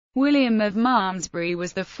William of Malmesbury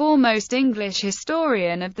was the foremost English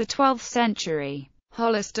historian of the 12th century.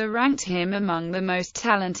 Hollister ranked him among the most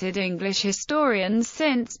talented English historians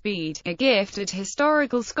since Bede, a gifted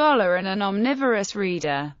historical scholar and an omnivorous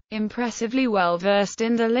reader, impressively well versed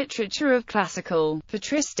in the literature of classical,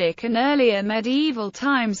 patristic and earlier medieval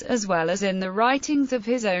times, as well as in the writings of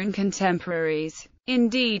his own contemporaries.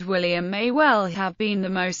 Indeed, William may well have been the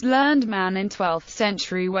most learned man in 12th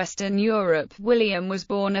century Western Europe. William was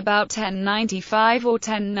born about 1095 or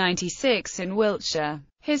 1096 in Wiltshire.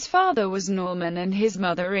 His father was Norman and his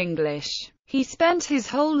mother English. He spent his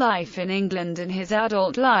whole life in England and his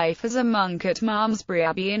adult life as a monk at Malmesbury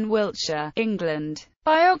Abbey in Wiltshire, England.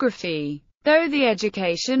 Biography. Though the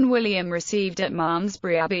education William received at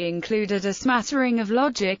Malmesbury Abbey included a smattering of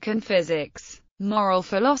logic and physics, moral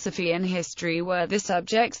philosophy and history were the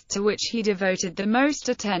subjects to which he devoted the most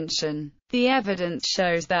attention. The evidence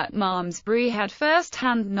shows that Malmesbury had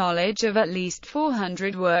first-hand knowledge of at least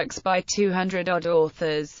 400 works by 200-odd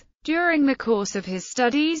authors. During the course of his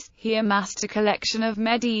studies, he amassed a collection of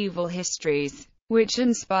medieval histories, which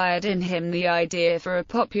inspired in him the idea for a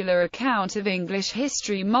popular account of English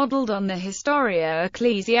history modelled on the Historia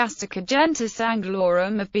Ecclesiastica Gentis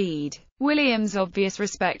Anglorum of Bede. William's obvious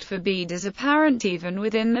respect for Bede is apparent even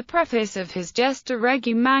within the preface of his Gesta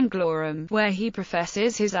Regum Anglorum, where he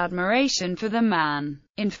professes his admiration for the man.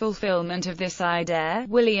 In fulfillment of this idea,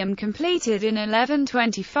 William completed in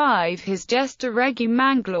 1125 his Gesta Regum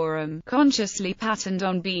Anglorum, consciously patterned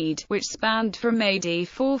on Bede, which spanned from AD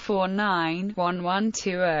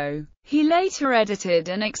 449-1120. He later edited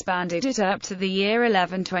and expanded it up to the year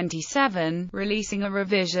 1127, releasing a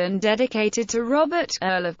revision dedicated to Robert,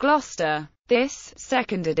 Earl of Gloucester. This,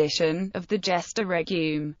 second edition, of the Gesta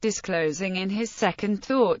Regum, disclosing in his second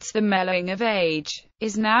thoughts the mellowing of age,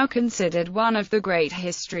 is now considered one of the great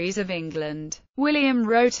histories of England. William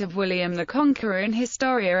wrote of William the Conqueror in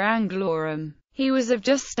Historia Anglorum. He was of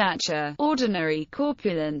just stature, ordinary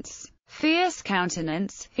corpulence, fierce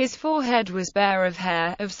countenance, his forehead was bare of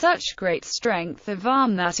hair, of such great strength of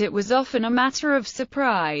arm that it was often a matter of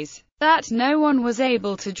surprise that no one was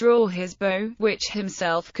able to draw his bow, which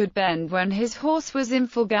himself could bend when his horse was in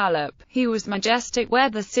full gallop. He was majestic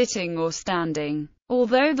whether sitting or standing,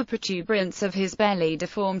 although the protuberance of his belly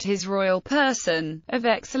deformed his royal person, of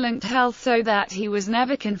excellent health so that he was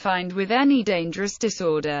never confined with any dangerous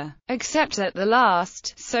disorder, except at the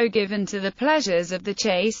last, so given to the pleasures of the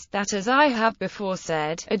chase, that as I have before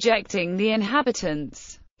said, ejecting the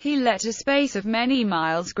inhabitants, he let a space of many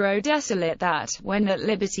miles grow desolate that, when at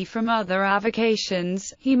liberty from other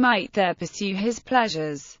avocations, he might there pursue his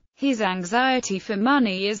pleasures. His anxiety for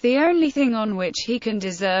money is the only thing on which he can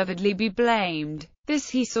deservedly be blamed. This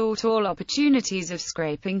he sought all opportunities of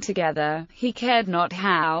scraping together. He cared not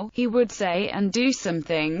how, he would say and do some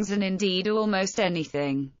things, and indeed almost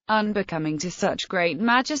anything, unbecoming to such great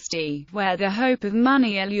majesty, where the hope of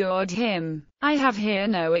money allured him. I have here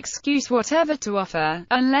no excuse whatever to offer,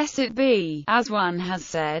 unless it be, as one has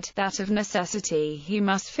said, that of necessity he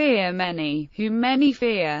must fear many, whom many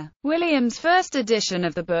fear. William's first edition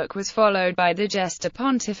of the book was followed by the Gesta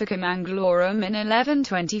Pontificum Anglorum in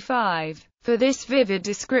 1125. For this vivid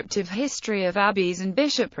descriptive history of abbeys and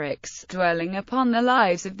bishoprics, dwelling upon the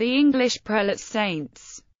lives of the English prelates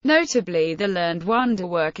saints, notably the learned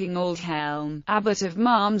wonder-working Aldhelm, abbot of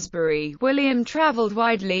Malmesbury, William travelled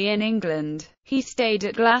widely in England. He stayed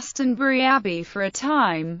at Glastonbury Abbey for a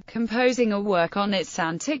time, composing a work on its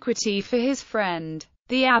antiquity for his friend,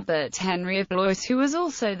 the abbot Henry of Blois, who was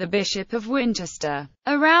also the Bishop of Winchester.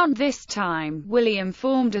 Around this time, William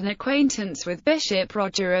formed an acquaintance with Bishop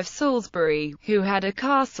Roger of Salisbury, who had a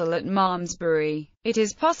castle at Malmesbury. It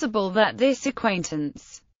is possible that this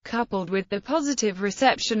acquaintance, coupled with the positive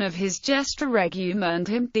reception of his Gesta Regum, earned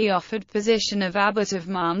him the offered position of abbot of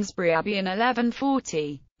Malmesbury Abbey in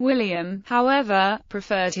 1140. William, however,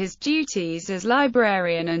 preferred his duties as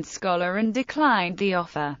librarian and scholar and declined the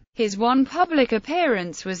offer. His one public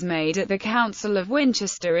appearance was made at the Council of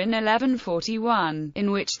Winchester in 1141,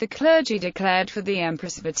 in which the clergy declared for the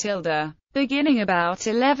Empress Matilda. Beginning about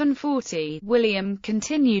 1140, William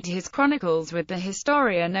continued his chronicles with the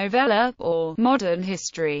Historia Novella, or Modern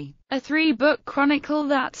History, a three-book chronicle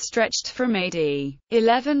that stretched from AD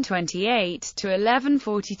 1128 to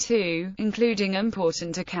 1142, including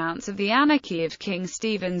important accounts of the anarchy of King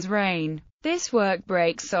Stephen's reign. This work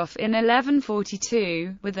breaks off in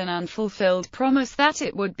 1142, with an unfulfilled promise that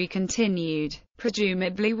it would be continued.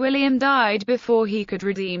 Presumably William died before he could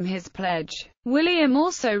redeem his pledge. William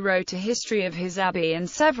also wrote a history of his abbey and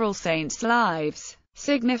several saints' lives.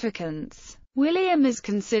 Significance. William is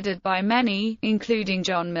considered by many, including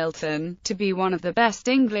John Milton, to be one of the best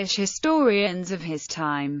English historians of his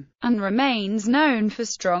time, and remains known for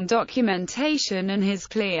strong documentation and his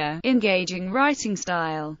clear, engaging writing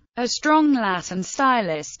style. A strong Latin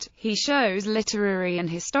stylist, he shows literary and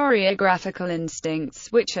historiographical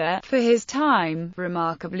instincts which are, for his time,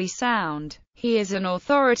 remarkably sound. He is an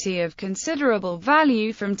authority of considerable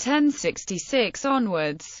value from 1066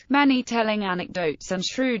 onwards. Many telling anecdotes and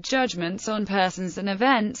shrewd judgments on persons and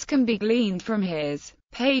events can be gleaned from his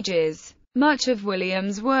pages. Much of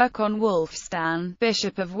William's work on Wulfstan,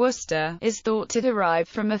 Bishop of Worcester, is thought to derive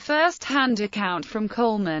from a first-hand account from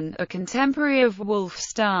Colman, a contemporary of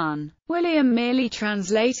Wulfstan. William merely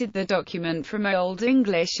translated the document from Old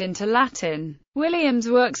English into Latin. William's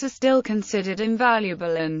works are still considered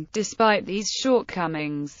invaluable and, despite these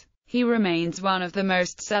shortcomings, he remains one of the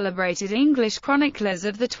most celebrated English chroniclers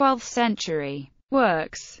of the 12th century.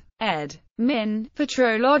 Works. Ed. Min.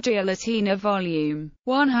 Patrologia Latina Volume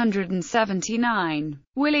 179.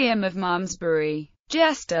 William of Malmesbury.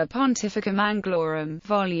 Gesta Pontificum Anglorum,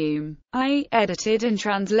 Volume I, edited and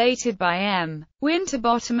translated by M.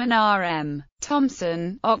 Winterbottom and R. M.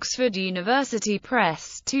 Thompson, Oxford University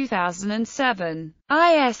Press, 2007.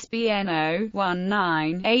 ISBN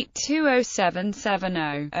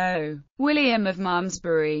 0-19-820770-0. William of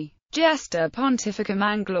Malmesbury. Gesta Pontificum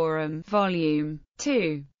Anglorum, Volume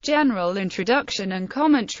 2. General Introduction and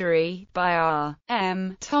Commentary, by R.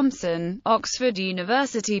 M. Thompson, Oxford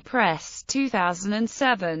University Press,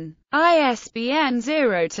 2007. ISBN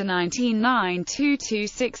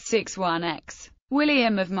 0-19922661-X.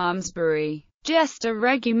 William of Malmesbury. Gesta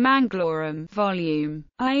Regum Anglorum, Volume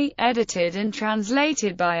I, edited and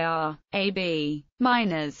translated by R. A. B.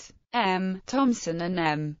 Miners. M. Thompson and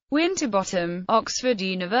M. Winterbottom, Oxford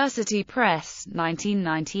University Press,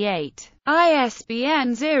 1998.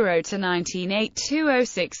 ISBN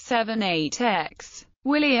 0-19820678-X.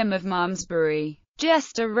 William of Malmesbury.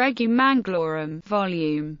 Gesta Regum Anglorum,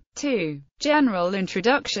 Volume 2. General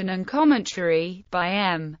Introduction and Commentary, by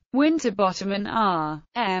M. Winterbottom and R.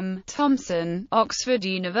 M. Thompson, Oxford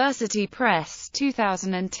University Press,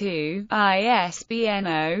 2002. ISBN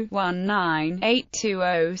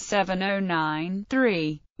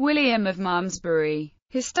 0-19-820709-3. William of Malmesbury.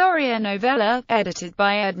 Historia Novella, edited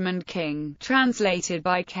by Edmund King, translated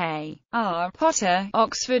by K. R. Potter,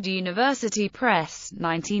 Oxford University Press,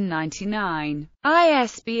 1999.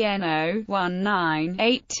 ISBN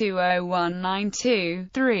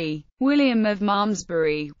 0-19-820192-3. William of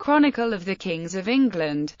Malmesbury, Chronicle of the Kings of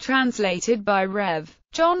England, translated by Rev.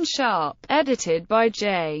 John Sharp, edited by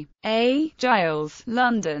J. A. Giles,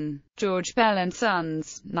 London. George Bell &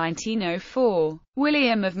 Sons, 1904.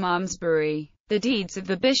 William of Malmesbury. The Deeds of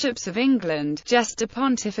the Bishops of England, Gesta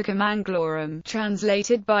Pontificum Anglorum,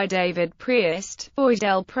 translated by David Priest,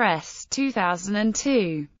 Boydell Press,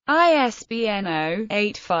 2002. ISBN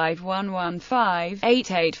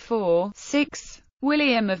 0-85115-884-6.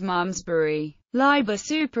 William of Malmesbury. Liber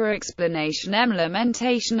Super Explanationem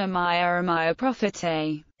Lamentationem Ieremia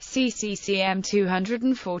Prophetae. CCCM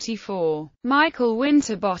 244. Michael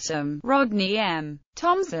Winterbottom, Rodney M.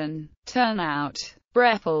 Thompson. Turnout.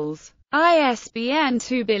 Breppels. ISBN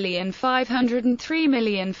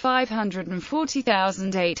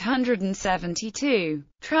 2503540,872.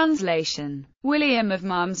 Translation. William of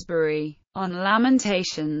Malmesbury. On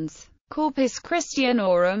Lamentations. Corpus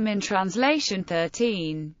Christianorum in translation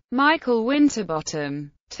 13. Michael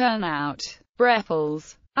Winterbottom. Turnout.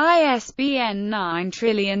 Breppels. ISBN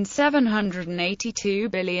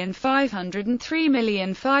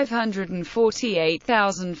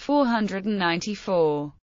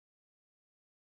 9782503548548,494.